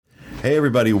Hey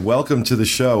everybody, welcome to the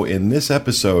show. In this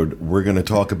episode, we're going to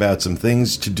talk about some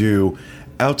things to do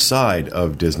outside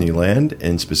of Disneyland,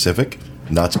 in specific,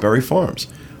 Knott's Berry Farms.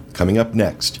 Coming up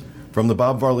next, from the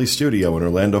Bob Varley Studio in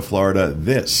Orlando, Florida,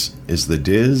 this is the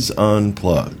Diz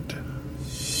Unplugged.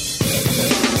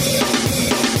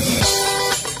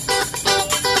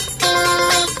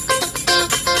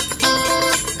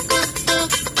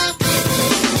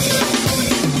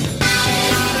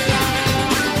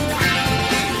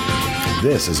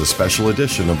 This is a special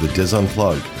edition of the Diz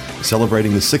Unplugged,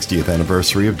 celebrating the 60th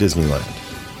anniversary of Disneyland.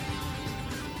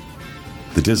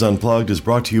 The Diz Unplugged is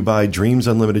brought to you by Dreams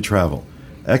Unlimited Travel,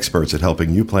 experts at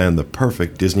helping you plan the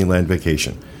perfect Disneyland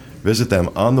vacation. Visit them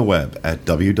on the web at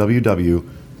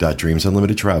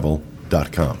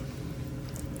www.dreamsunlimitedtravel.com.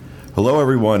 Hello,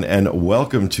 everyone, and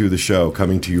welcome to the show,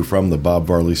 coming to you from the Bob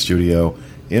Varley Studio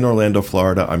in Orlando,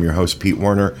 Florida. I'm your host, Pete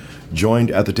Warner,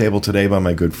 joined at the table today by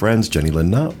my good friends, Jenny Lynn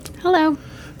Knott. Hello.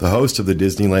 The host of the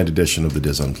Disneyland edition of the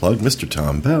Diz Unplugged, Mr.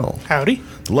 Tom Bell. Howdy.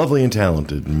 The lovely and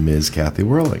talented Ms. Kathy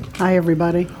Whirling. Hi,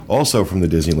 everybody. Also from the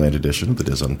Disneyland edition of the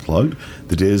Diz Unplugged,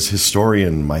 the Diz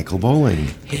historian, Michael Bowling.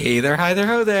 Hey there, hi there,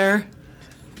 ho there.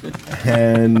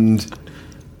 And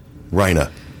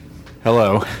Rhina.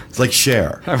 Hello. It's like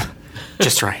Cher.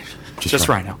 Just right. Just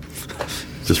right now.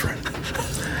 Just right.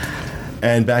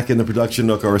 And back in the production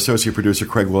nook, our associate producer,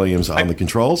 Craig Williams, on the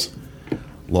controls,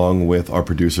 along with our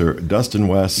producer, Dustin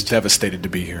West. Devastated to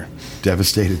be here.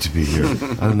 Devastated to be here.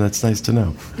 That's nice to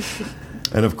know.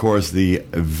 And, of course, the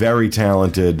very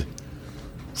talented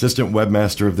assistant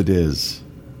webmaster of the Diz,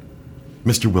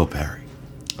 Mr. Will Perry.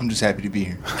 I'm just happy to be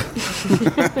here.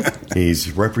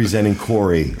 He's representing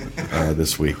Corey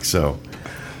this week. So,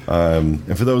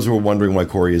 and for those who are wondering why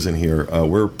Corey isn't here,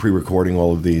 we're pre-recording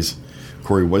all of these.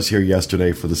 Corey was here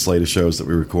yesterday for the slate of shows that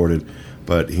we recorded,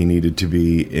 but he needed to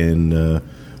be in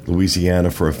Louisiana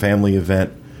for a family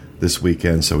event this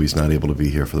weekend, so he's not able to be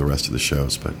here for the rest of the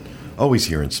shows, but always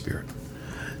here in spirit.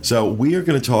 So we are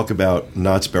going to talk about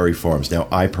Knott's Berry Farms. Now,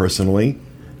 I personally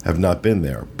have not been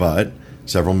there, but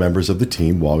several members of the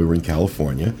team, while we were in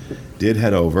California, did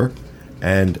head over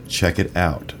and check it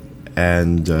out.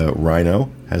 And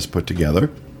Rhino has put together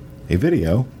a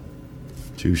video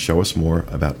to show us more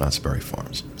about Knott's Berry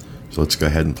Farms. So let's go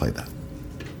ahead and play that.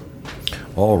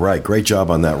 All right, great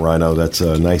job on that, Rhino. That's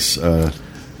a nice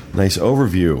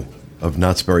overview of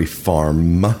Knott's Berry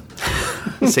Farm.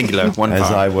 Singular, one As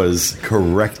farm. I was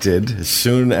corrected as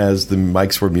soon as the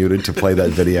mics were muted to play that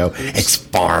video. It's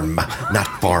farm, not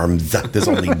farms. There's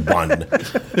only one.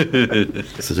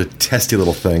 Such a testy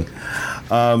little thing.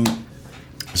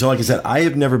 So like I said, I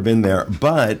have never been there,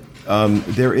 but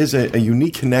there is a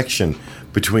unique connection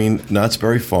between Knott's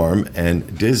Berry Farm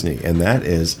and Disney, and that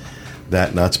is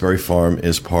that Knott's Berry Farm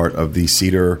is part of the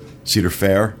Cedar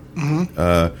Fair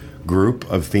group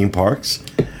of theme parks,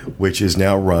 which is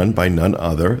now run by none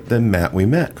other than Matt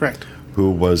Ouimet. Correct.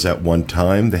 Who was at one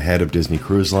time the head of Disney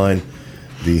Cruise Line,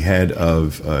 the head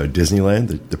of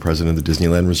Disneyland, the president of the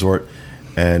Disneyland Resort,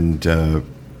 and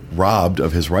robbed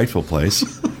of his rightful place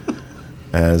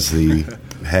as the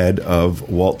head of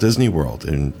Walt Disney World,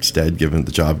 instead given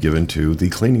the job given to the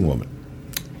cleaning woman,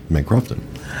 Meg Crofton.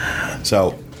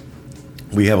 So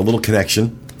we have a little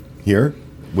connection here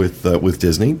with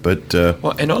Disney, but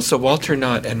well, and also Walter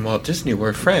Knott and Walt Disney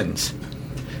were friends,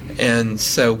 and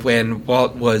so when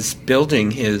Walt was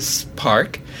building his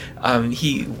park,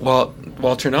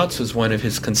 Walter Knott was one of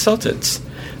his consultants.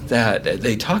 That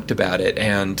they talked about it,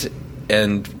 and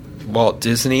Walt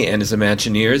Disney and his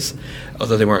Imagineers,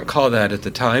 although they weren't called that at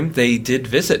the time, they did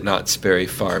visit Knott's Berry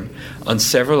Farm. On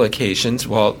several occasions,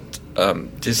 Walt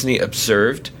Disney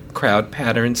observed crowd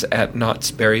patterns at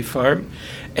Knott's Berry Farm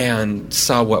and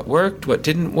saw what worked, what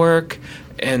didn't work,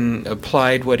 and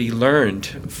applied what he learned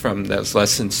from those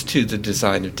lessons to the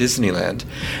design of Disneyland.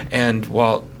 And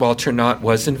Walter Knott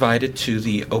was invited to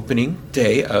the opening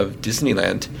day of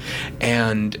Disneyland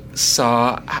and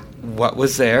saw what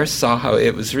was there, saw how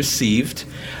it was received,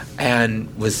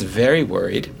 and was very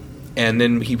worried. And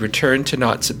then he returned to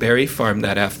Knott's Berry Farm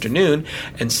that afternoon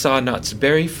and saw Knott's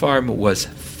Berry Farm was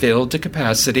filled to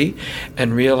capacity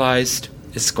and realized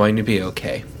it's going to be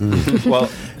okay.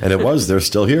 Well, and it was. They're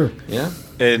still here. Yeah.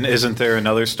 And isn't there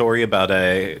another story about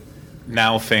a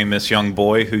now famous young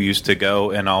boy who used to go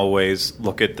and always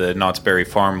look at the Knott's Berry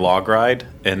Farm log ride,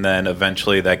 and then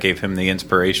eventually that gave him the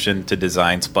inspiration to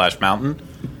design Splash Mountain?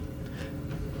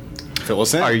 Fill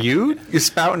us in. Are you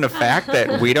spouting a fact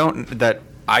that we don't, that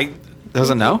I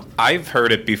doesn't know? I've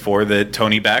heard it before that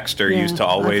Tony Baxter Yeah, used to I've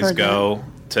always heard go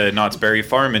to Knott's Berry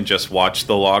Farm and just watch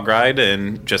the log ride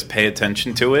and just pay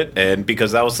attention to it. And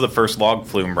because that was the first log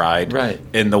flume ride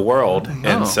in the world. Oh.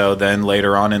 And so then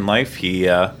later on in life, he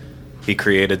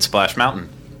created Splash Mountain.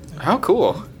 How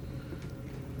cool.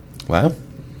 Wow.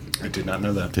 I did not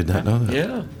know that. Did not know that.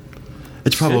 Yeah.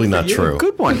 It's probably not true.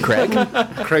 Good one, Craig.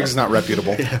 Craig's not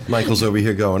reputable. Michael's over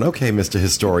here going, okay, Mr.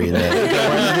 Historian.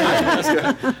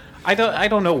 I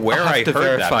don't know where I to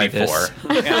heard that verify before.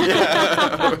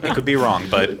 It could be wrong,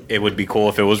 but it would be cool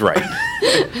if it was right.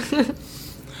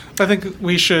 I think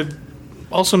we should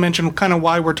also mention kind of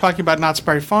why we're talking about Knott's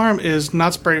Berry Farm is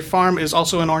Knott's Berry Farm is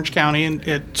also in Orange County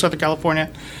in Southern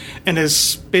California and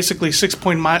is basically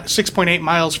 6.8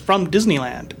 miles from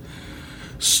Disneyland.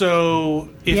 So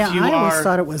if you I always are...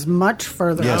 thought it was much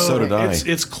further. Yeah, so away. did I.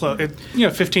 It's close.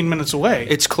 15 minutes away.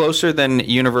 It's closer than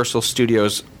Universal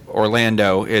Studios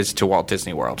Orlando is to Walt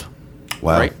Disney World.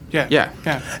 Wow. Right? Yeah.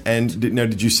 And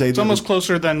did you say It's almost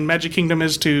closer than Magic Kingdom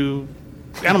is to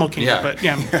Animal Kingdom,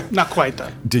 but not quite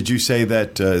though. Did you say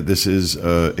that this is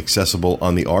accessible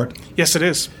on the ART? Yes, it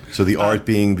is. So the ART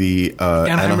being the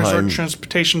Anaheim Resort Anaheim...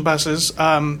 transportation buses.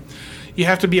 You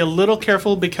have to be a little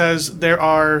careful because there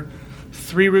are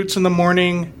 3 routes in the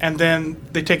morning, and then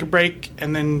they take a break,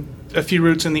 and then a few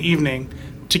routes in the evening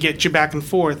to get you back and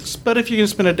forth. But if you're going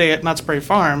to spend a day at Knott's Berry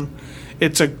Farm,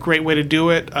 it's a great way to do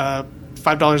it.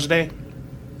 $5 a day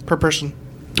per person.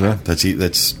 Yeah, that's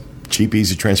cheap,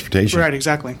 easy transportation. Right,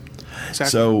 exactly.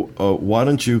 So why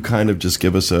don't you kind of just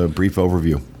give us a brief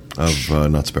overview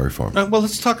of Knott's Berry Farm? Well,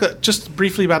 let's talk just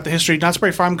briefly about the history. Knott's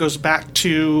Berry Farm goes back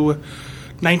to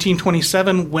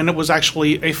 1927 when it was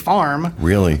actually a farm.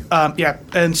 Really? Yeah,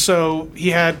 and so he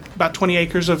had about 20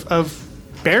 acres of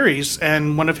berries,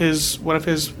 and one of his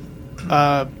botanists,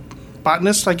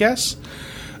 I guess,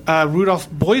 Rudolph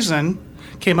Boysen,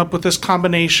 came up with this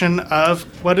combination of,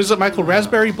 what is it, Michael?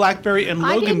 Raspberry, blackberry, and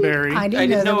loganberry. I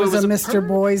didn't know there was a Mr.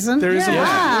 Boysen. There is a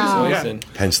Poison.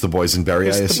 Hence the boysenberry,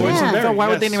 I assume. boysenberry. So why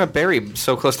would they yes. name a berry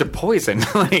so close to poison?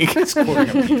 Quoting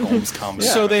a Pete Holmes comic.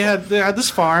 So they had this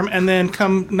farm, and then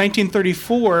come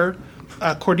 1934,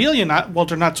 Cordelia Knott,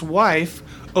 Walter Knott's wife,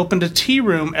 opened a tea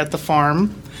room at the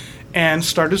farm and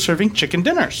started serving chicken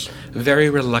dinners. Very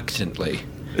reluctantly.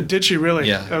 Did she really?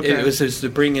 Yeah. Okay. It was to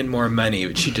bring in more money,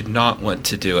 but she did not want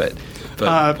to do it.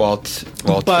 But Walter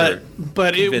but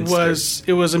it convinced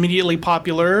her. was immediately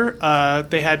popular.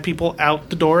 They had people out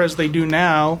the door as they do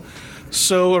now.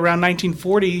 So around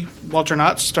 1940, Walter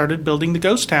Knott started building the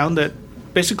ghost town that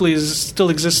basically still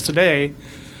exists today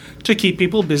to keep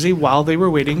people busy while they were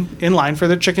waiting in line for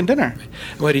their chicken dinner.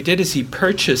 What he did is he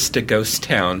purchased a ghost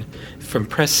town from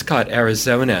Prescott,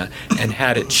 Arizona, and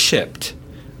had it shipped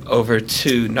over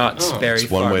to Knott's Berry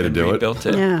That's one Farm way to and do it. rebuilt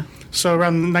it. Yeah. So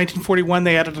around 1941,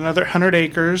 they added another 100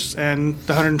 acres, and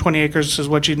the 120 acres is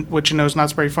what you know as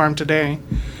Knott's Berry Farm today.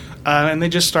 And they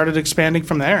just started expanding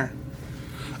from there.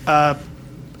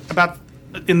 About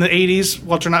in the 80s,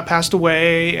 Walter Knott passed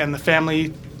away, and the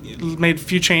family made a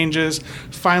few changes.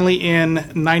 Finally, in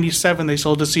 97, they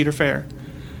sold to Cedar Fair,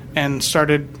 and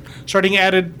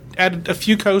added a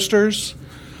few coasters.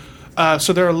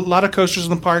 So there are a lot of coasters in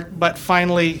the park, but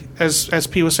finally, as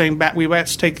P was saying,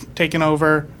 Wee-Wet's taken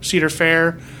over Cedar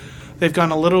Fair. They've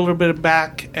gone a little bit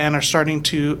back and are starting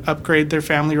to upgrade their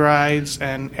family rides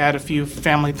and add a few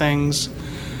family things,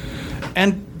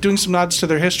 and doing some nods to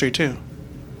their history too.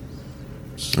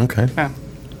 Okay. Yeah.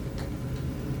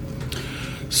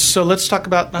 So let's talk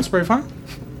about Knott's Berry Farm.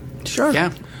 Sure.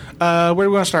 Yeah. Where do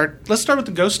we want to start? Let's start with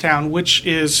the Ghost Town, which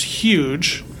is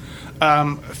huge.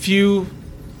 A few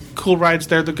cool rides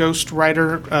there. The Ghost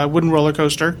Rider wooden roller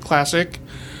coaster, classic.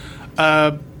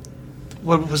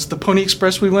 What was the Pony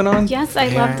Express we went on? Yes, I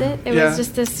loved it. It Yeah. was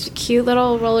just this cute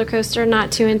little roller coaster,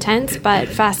 not too intense, but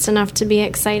fast enough to be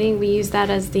exciting. We used that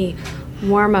as the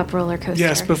warm-up roller coaster.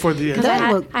 Yes, before the. Because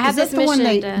I had is this that the one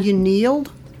mission that to- you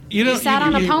kneeled? You sat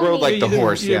on a pony. rode like the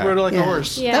horse, You yeah. rode like a Yeah.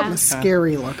 horse. Yeah. That was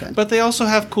scary looking. But they also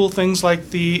have cool things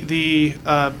like the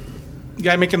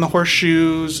guy making the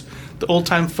horseshoes, the old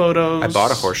time photos. I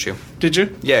bought a horseshoe. Did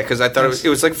you? Yeah, because I thought it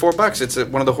was like $4. It's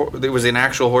one of the. It was an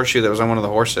actual horseshoe that was on one of the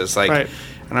horses. Like, Right.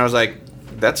 and I was like,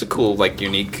 "That's a cool, like,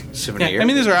 unique souvenir." Yeah. I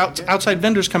mean, these are outside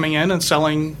vendors coming in and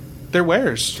selling their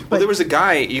wares. Well, there was a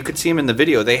guy, you could see him in the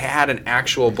video. They had an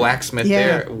actual blacksmith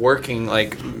Yeah. there working,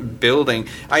 like, building.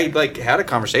 I, like, had a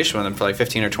conversation with him for, like,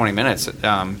 15 or 20 minutes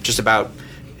just about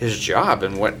his job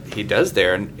and what he does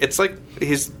there. And it's like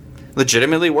he's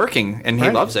legitimately working, and he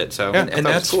Right. loves it. So Yeah. I thought And it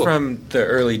was that's cool. from the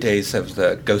early days of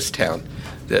the ghost town.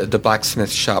 The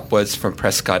blacksmith shop was from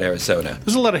Prescott, Arizona.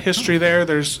 There's a lot of history there.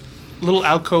 There's little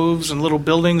alcoves and little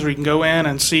buildings where you can go in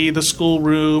and see the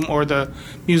schoolroom or the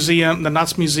museum, the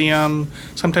Knott's Museum.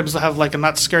 Sometimes they'll have like a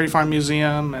Knott's Scary Farm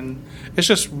Museum, and it's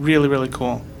just really, really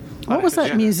cool. What was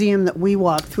that museum that we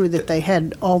walked through that they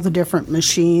had all the different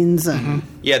machines and?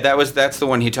 Yeah, that's the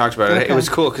one he talked about. Okay. It was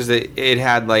cool because it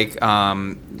had like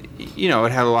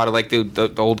it had a lot of like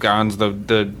the old guns, the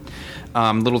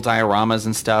little dioramas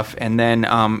and stuff. And then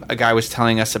a guy was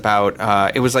telling us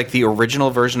about it was like the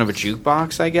original version of a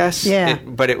jukebox, I guess. Yeah.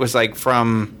 But it was like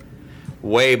from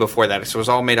way before that, so it was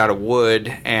all made out of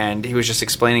wood, and he was just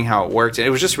explaining how it worked, and it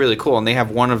was just really cool. And they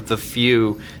have one of the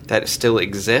few that still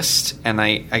exist, and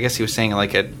I guess he was saying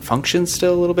like it functions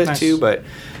still a little bit too, but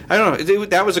I don't know.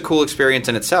 That was a cool experience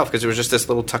in itself because it was just this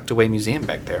little tucked away museum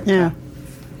back there. Yeah.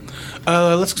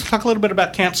 Let's talk a little bit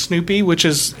about Camp Snoopy, which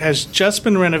has just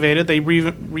been renovated. They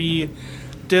redid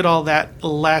all that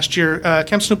last year.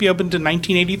 Camp Snoopy opened in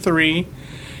 1983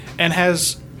 and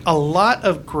has a lot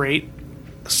of great,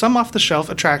 some off-the-shelf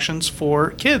attractions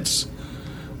for kids.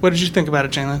 What did you think about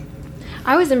it, Jalen?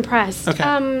 I was impressed.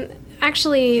 Okay.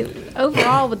 Actually,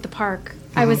 overall with the park,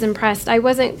 I was impressed. I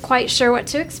wasn't quite sure what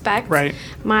to expect. Right.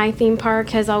 My theme park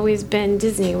has always been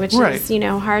Disney, which is,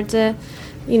 hard to,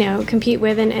 compete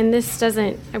with. And this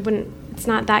doesn't, it's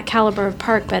not that caliber of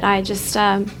park, but I just,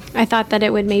 I thought that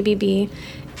it would maybe be,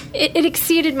 it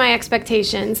exceeded my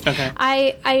expectations. Okay.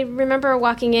 I remember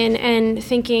walking in and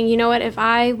thinking, you know what, if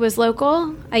I was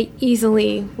local, I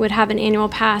easily would have an annual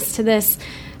pass to this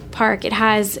park. It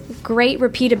has great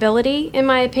repeatability, in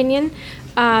my opinion,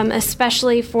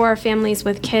 especially for families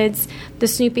with kids. The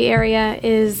Snoopy area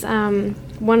is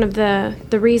one of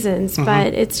the reasons,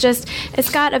 but it's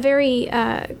got a very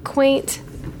quaint,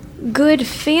 good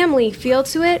family feel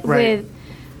to it with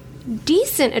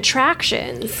decent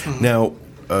attractions. Now,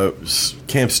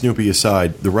 Camp Snoopy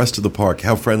aside, the rest of the park,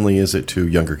 how friendly is it to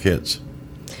younger kids?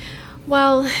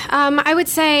 Well, I would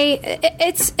say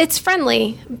it's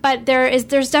friendly, but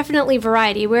there's definitely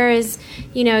variety. Whereas,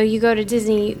 you go to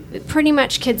Disney, pretty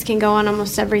much kids can go on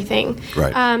almost everything.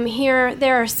 Right. Here,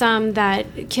 there are some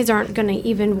that kids aren't going to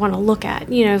even want to look at.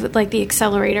 Like the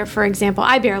accelerator, for example.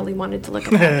 I barely wanted to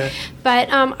look at that. But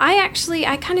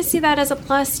I kind of see that as a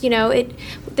plus.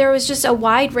 There was just a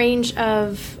wide range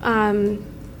of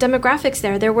demographics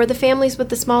there. There were the families with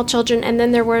the small children, and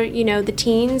then there were the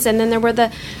teens, and then there were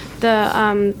the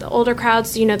older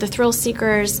crowds, the thrill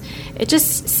seekers. It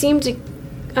just seemed to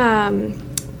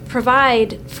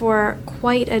provide for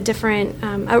quite a different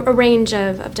a range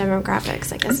of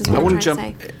demographics, I guess is what I I'm want trying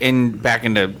to to say. jump back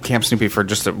into Camp Snoopy for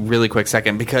just a really quick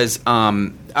second because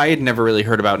I had never really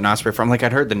heard about Knott's Berry Farm. Like,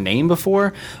 I'd heard the name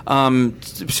before.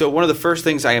 So one of the first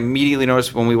things I immediately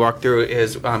noticed when we walked through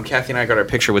is Kathy and I got our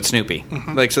picture with Snoopy.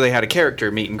 Like, so they had a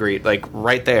character meet and greet, like,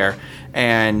 right there.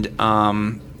 And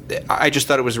I just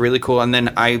thought it was really cool. And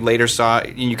then I later saw,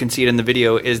 and you can see it in the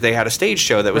video, is they had a stage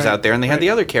show that was out there, and they had the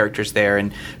other characters there.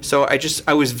 And so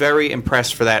I was very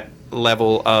impressed for that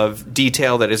level of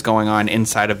detail that is going on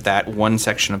inside of that one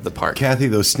section of the park. Kathy,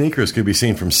 those sneakers could be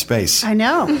seen from space. I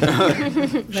know.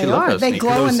 They loved are. those They sneakers.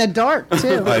 glow in the dark,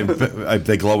 too.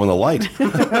 They glow in the light.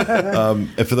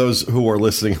 And for those who are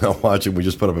listening and not watching, we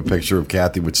just put up a picture of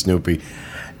Kathy with Snoopy.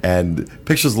 And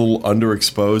picture's a little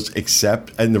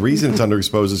underexposed, and the reason it's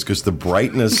underexposed is because the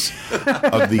brightness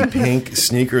of the pink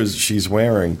sneakers she's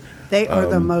wearing. They are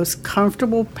the most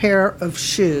comfortable pair of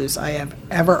shoes I have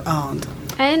ever owned.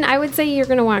 And I would say you're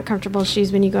going to want comfortable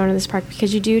shoes when you go into this park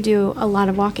because you do a lot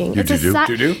of walking. You do?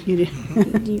 You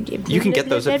do. You can get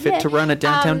those at Fit to Run at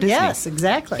Downtown Disney. Yes,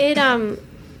 exactly.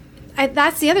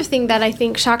 That's the other thing that I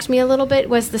think shocked me a little bit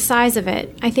was the size of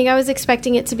it. I think I was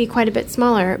expecting it to be quite a bit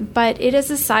smaller, but it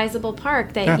is a sizable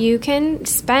park that you can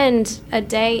spend a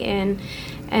day in.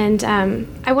 And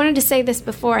I wanted to say this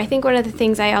before. I think one of the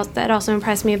things that also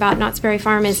impressed me about Knott's Berry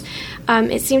Farm is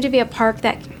it seemed to be a park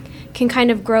that can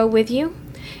kind of grow with you.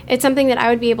 It's something that I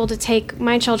would be able to take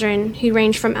my children who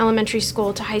range from elementary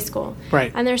school to high school.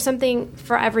 Right. And there's something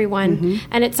for everyone.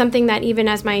 And it's something that even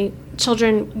as my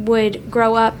children would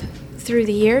grow up through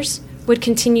the years, would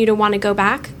continue to want to go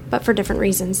back, but for different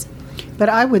reasons. But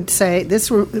I would say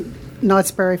this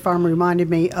Knott's Berry Farm reminded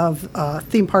me of a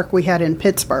theme park we had in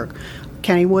Pittsburgh,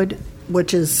 Kennywood,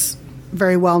 which is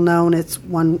very well known. It's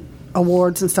won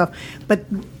awards and stuff. But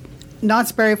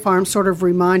Knott's Berry Farm sort of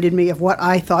reminded me of what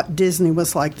I thought Disney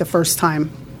was like the first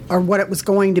time, or what it was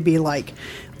going to be like.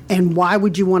 And why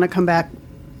would you want to come back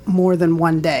more than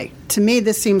one day? To me,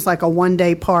 this seems like a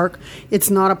one-day park.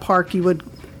 It's not a park you would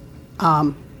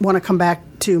want to come back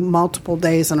to multiple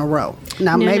days in a row.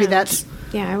 Now, maybe that's...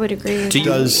 Yeah, I would agree with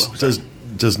that.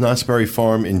 Does Knott's Berry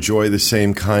Farm enjoy the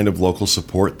same kind of local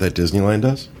support that Disneyland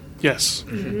does? Yes.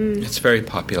 It's very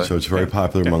popular. So it's very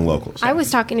popular among locals. I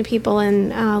was talking to people in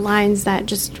lines that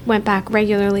just went back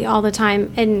regularly all the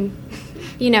time, and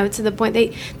to the point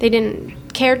they didn't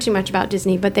care too much about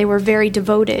Disney, but they were very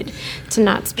devoted to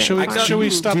Knott's Berry Farm. Should we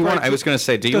stop? I was going to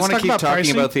say, do you Let's want to talk keep about talking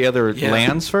pricing? about the other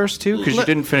lands first too? Because you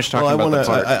didn't finish talking Well, about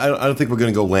the park. I don't think we're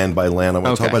going to go land by land. I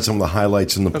want to talk Okay. about some of the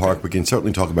highlights in the park. We can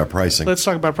certainly talk about pricing. Let's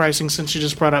talk about pricing since you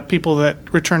just brought up people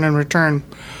that return and return.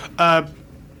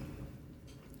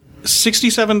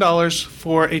 $67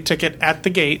 for a ticket at the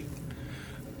gate.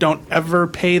 Don't ever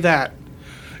pay that.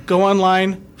 Go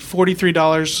online,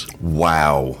 $43.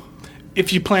 Wow.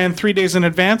 If you plan 3 days in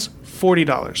advance,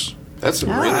 $40. That's a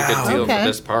really good deal okay. for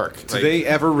this park. Do they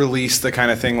ever release the kind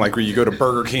of thing like where you go to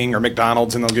Burger King or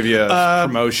McDonald's and they'll give you a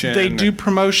promotion? They do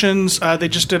promotions. They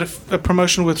just did a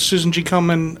promotion with Susan G.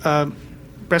 Komen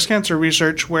breast cancer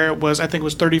research where I think it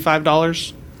was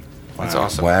 $35. That's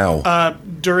awesome. Wow.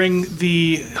 During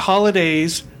the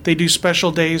holidays, they do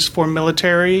special days for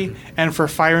military and for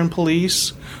fire and police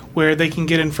where they can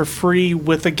get in for free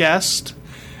with a guest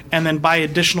and then buy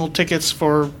additional tickets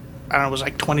for, I don't know, it was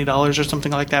like $20 or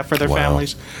something like that for their Wow.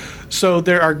 families. So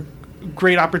there are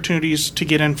great opportunities to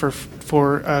get in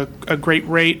for a great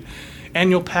rate.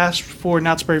 Annual pass for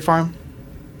Knott's Berry Farm,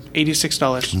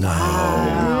 $86.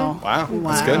 Wow,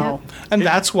 that's good. And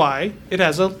that's why it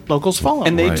has a locals following.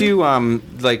 And they Right. do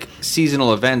like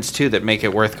seasonal events too that make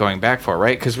it worth going back for,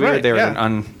 right? Because we were Right, there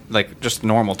yeah. at just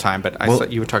normal time, but I Well,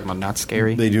 thought you were talking about Not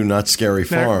Scary. They do Not Scary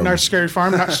Farm. Knott's Scary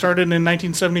Farm started in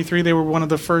 1973. They were one of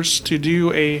the first to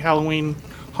do a Halloween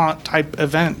haunt type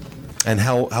event. And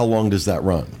how long does that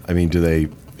run? I mean,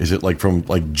 is it like from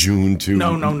like June to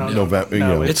No. November?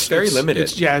 No, It's very limited.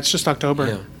 It's just October.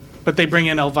 Yeah. But they bring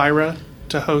in Elvira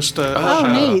to host a Oh,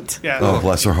 show. neat. Yeah. Oh,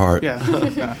 bless her heart.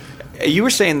 Yeah. You were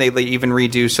saying they even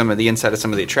redo some of the inside of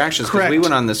some of the attractions because we Correct.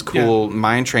 went on this cool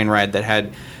mine train ride that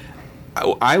had.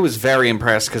 I was very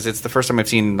impressed because it's the first time I've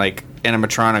seen like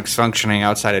animatronics functioning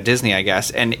outside of Disney, I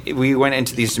guess. And we went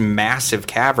into these massive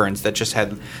caverns that just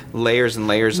had layers and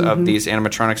layers of these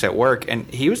animatronics at work. And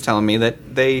he was telling me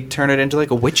that they turn it into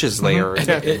like a witch's lair. Or And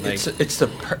something.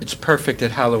 it's perfect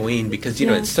at Halloween because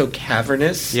it's so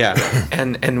cavernous. Yeah.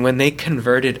 And when they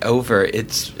convert it over,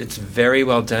 it's very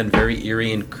well done, very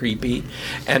eerie and creepy,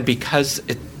 and because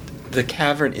the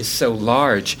cavern is so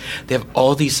large, they have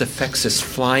all these effects just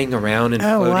flying around and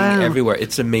floating wow. everywhere.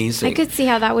 It's amazing. I could see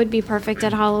how that would be perfect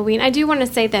at Halloween. I do want to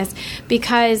say this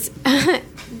because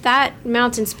that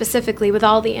mountain specifically with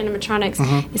all the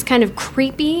animatronics is kind of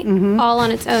creepy all on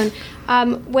its own.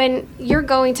 When you're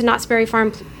going to Knott's Berry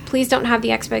Farm, please don't have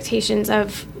the expectations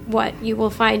of what you will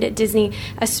find at Disney,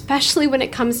 especially when it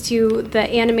comes to the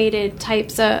animated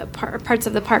types of parts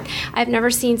of the park. I've never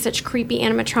seen such creepy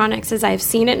animatronics as I've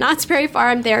seen at Knott's Berry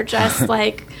Farm. They're just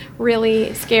like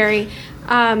really scary.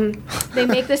 They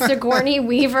make the Sigourney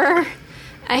Weaver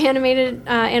animated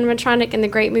animatronic in the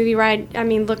Great Movie Ride,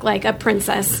 look like a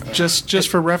princess. Just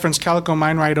for reference, Calico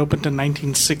Mine Ride opened in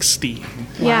 1960.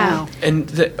 Yeah. And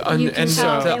the You can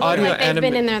tell. They the look audio like they've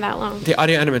been in there that long. The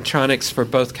audio animatronics for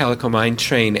both Calico Mine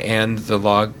Train and the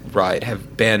log ride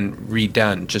have been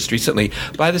redone just recently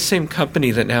by the same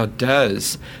company that now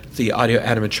does the audio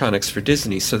animatronics for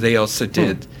Disney. So they also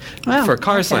did for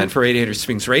Cars Land, for Radiator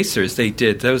Springs Racers, they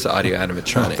did those audio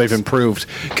animatronics. They've improved.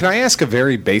 Can I ask a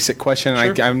very basic question?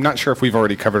 Sure. I'm not sure if we've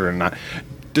already covered it or not.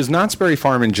 Does Knott's Berry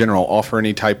Farm in general offer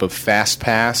any type of fast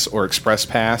pass or express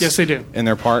pass? Yes, they do. In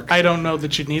their park? I don't know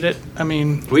that you need it.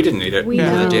 We didn't need it. We the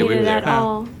don't day need we were it there. at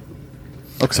all.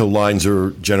 So lines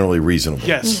are generally reasonable.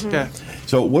 yes. Yeah.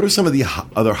 So what are some of the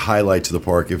other highlights of the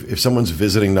park? If someone's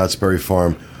visiting Knott's Berry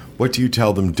Farm, what do you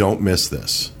tell them? Don't miss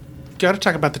this. Got to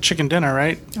talk about the chicken dinner,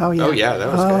 right? Oh, yeah. Oh, yeah, that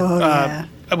was good. Oh, yeah.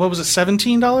 What was it,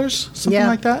 $17? Something Yeah.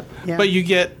 like that? Yeah. But you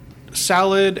get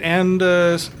salad and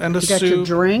a got soup. your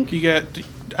drink? You get,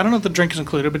 I don't know if the drink is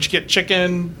included, but you get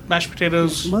chicken, mashed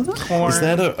potatoes, Was it? corn. Is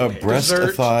that a breast, a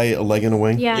dessert. thigh, a leg, and a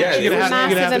wing? Yeah, Yeah, it's you a could have- massive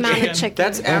you could have amount chicken. of chicken.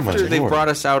 That's my after they Lord. brought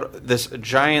us out this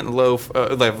giant loaf,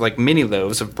 like mini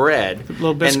loaves of bread,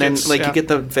 Little and then biscuits, like yeah. you get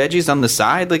the veggies on the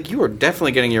side. Like you are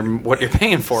definitely getting what you're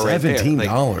paying for right there. $17. Like,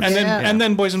 and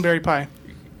then boysenberry pie.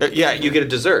 yeah, you get a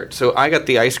dessert. So I got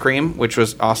the ice cream, which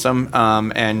was awesome.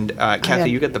 And Kathy, had-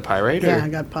 you get the pie, right? Yeah, Or- I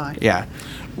got pie. Yeah.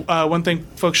 One thing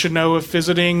folks should know if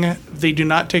visiting, they do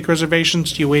not take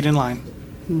reservations. You wait in line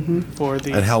for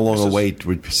the. And how long a courses. wait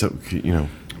would,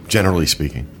 generally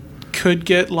speaking? Could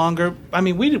get longer. I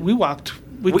mean, we walked.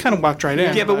 We kind of walked right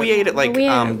in. Yeah, but we ate at like We ate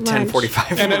at lunch.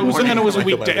 10:45. And it was a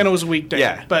weekday. And it was a weekday.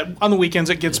 Yeah. But on the weekends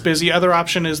it gets busy. Other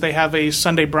option is they have a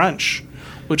Sunday brunch,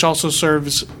 which also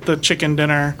serves the chicken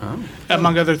dinner,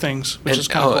 among other things, which is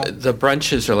kind of cool. The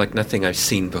brunches are like nothing I've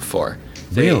seen before.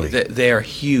 Really? They are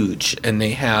huge, and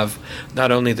they have not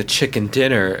only the chicken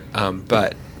dinner,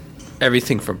 but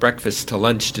everything from breakfast to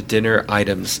lunch to dinner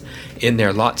items in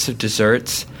there. Lots of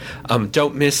desserts.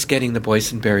 Don't miss getting the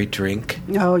boysenberry drink.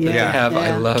 Oh, yeah. They have.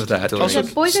 I love that. There's a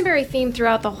boysenberry theme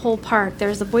throughout the whole park.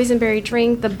 There's the boysenberry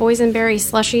drink, the boysenberry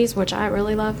slushies, which I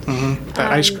really love. The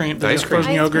ice cream, the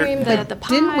frozen yogurt. Cream, the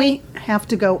pie. Didn't we have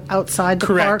to go outside the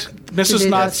Correct. park? Mrs.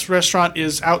 Knott's restaurant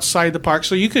is outside the park,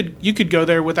 so you could go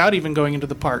there without even going into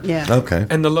the park. Yeah. Okay.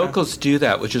 And the locals do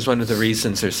that, which is one of the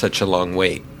reasons there's such a long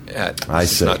wait at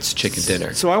Mrs. Knott's Chicken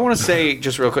Dinner. So I want to say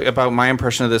just real quick about my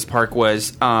impression of this park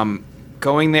was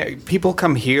going there. People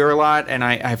come here a lot, and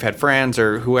I've had friends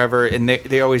or whoever, and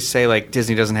they always say like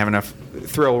Disney doesn't have enough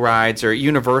thrill rides, or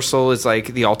Universal is like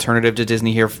the alternative to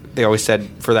Disney here. They always said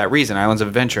for that reason. Islands of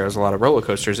Adventure has a lot of roller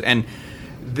coasters, and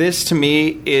this to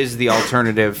me is the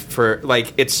alternative for,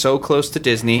 like, it's so close to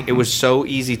Disney, it was so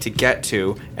easy to get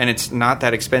to, and it's not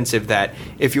that expensive that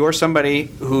if you're somebody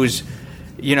who's,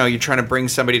 you're trying to bring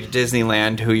somebody to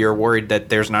Disneyland who you're worried that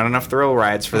there's not enough thrill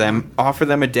rides for them, offer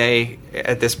them a day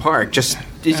at this park.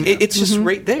 It's just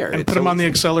right there. And put them on the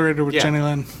accelerator with Jenny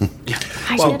Lynn.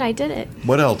 I did it.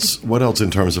 What else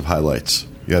in terms of highlights?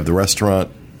 You have the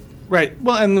restaurant. Right.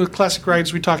 Well, and the classic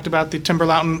rides we talked about, the Timber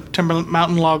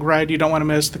Mountain Log ride you don't want to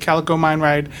miss, the Calico Mine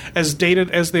ride, as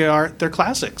dated as they are, they're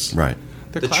classics. Right.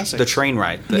 They're classics. The train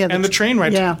ride. And the train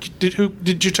ride. Yeah. Did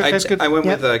you check I went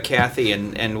with Kathy,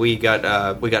 and we got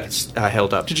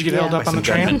held up. Did you get held up on the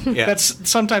train? Yeah. That's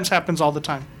sometimes happens all the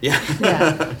time.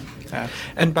 Yeah.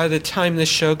 And by the time this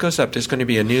show goes up, there's going to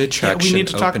be a new attraction. We need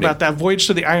to talk about that. Voyage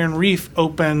to the Iron Reef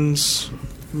opens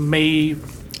May.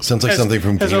 Sounds like something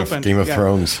from Game of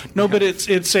Thrones. No, but it's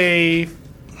a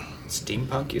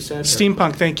Steampunk, you said?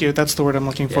 Steampunk, thank you. That's the word I'm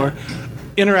looking for.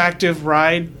 Interactive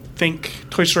ride, think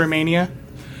Toy Story Mania.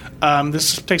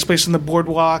 This takes place in the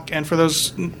boardwalk, and for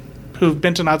those who've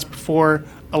been to Knott's before,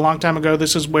 a long time ago,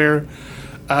 this is where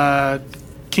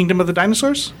Kingdom of the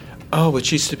Dinosaurs? Oh,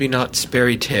 which used to be Knott's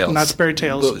Berry Tales. Knott's Berry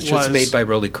Tales which was made by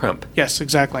Rolly Crump. Yes,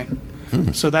 exactly.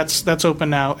 So that's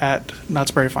open now at Knott's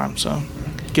Berry Farm, so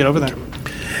get over there.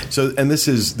 So, and this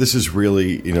is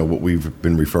really, what we've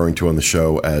been referring to on the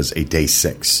show as a day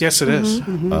 6. Yes, it is.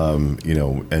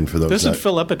 And for those this would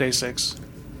fill up a day 6.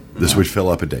 This would fill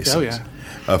up a day 6. Oh,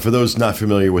 yeah. For those not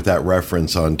familiar with that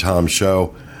reference on Tom's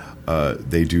show,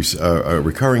 they do a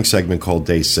recurring segment called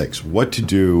Day 6. What to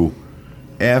do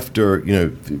after,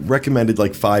 recommended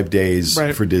like 5 days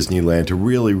for Disneyland to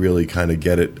really, really kind of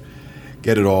get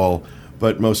it all.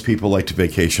 But most people like to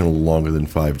vacation a little longer than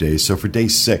 5 days. So for day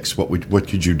 6, what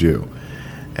could you do?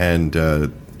 And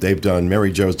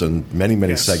Mary Jo's done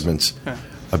many segments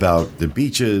about the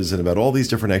beaches and about all these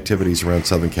different activities around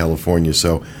Southern California.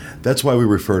 So that's why we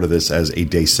refer to this as a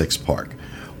day 6 park.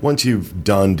 Once you've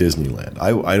done Disneyland,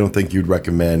 I don't think you'd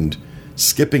recommend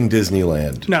skipping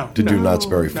Disneyland to do Knott's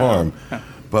Berry Farm. No.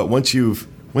 But once you've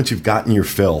gotten your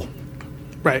fill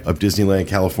of Disneyland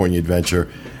California Adventure,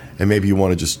 and maybe you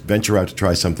want to just venture out to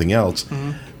try something else,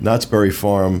 Knott's Berry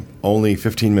Farm, only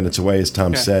 15 minutes away, as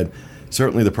Tom said.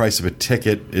 Certainly the price of a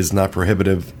ticket is not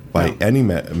prohibitive by any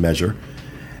measure.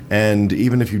 And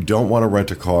even if you don't want to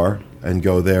rent a car and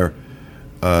go there,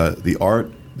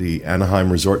 the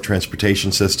Anaheim Resort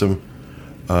Transportation System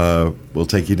will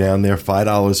take you down there,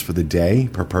 $5 for the day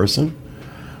per person,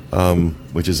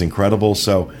 which is incredible.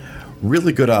 So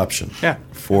really good option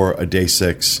for a day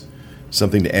 6,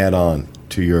 something to add on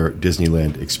to your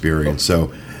Disneyland experience.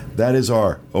 So that is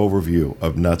our overview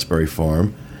of Knott's Berry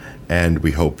Farm, and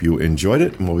we hope you enjoyed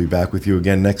it, and we'll be back with you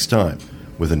again next time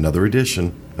with another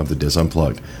edition of the Dis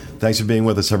Unplugged. Thanks for being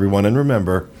with us, everyone, and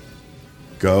remember,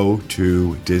 go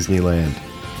to Disneyland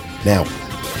now.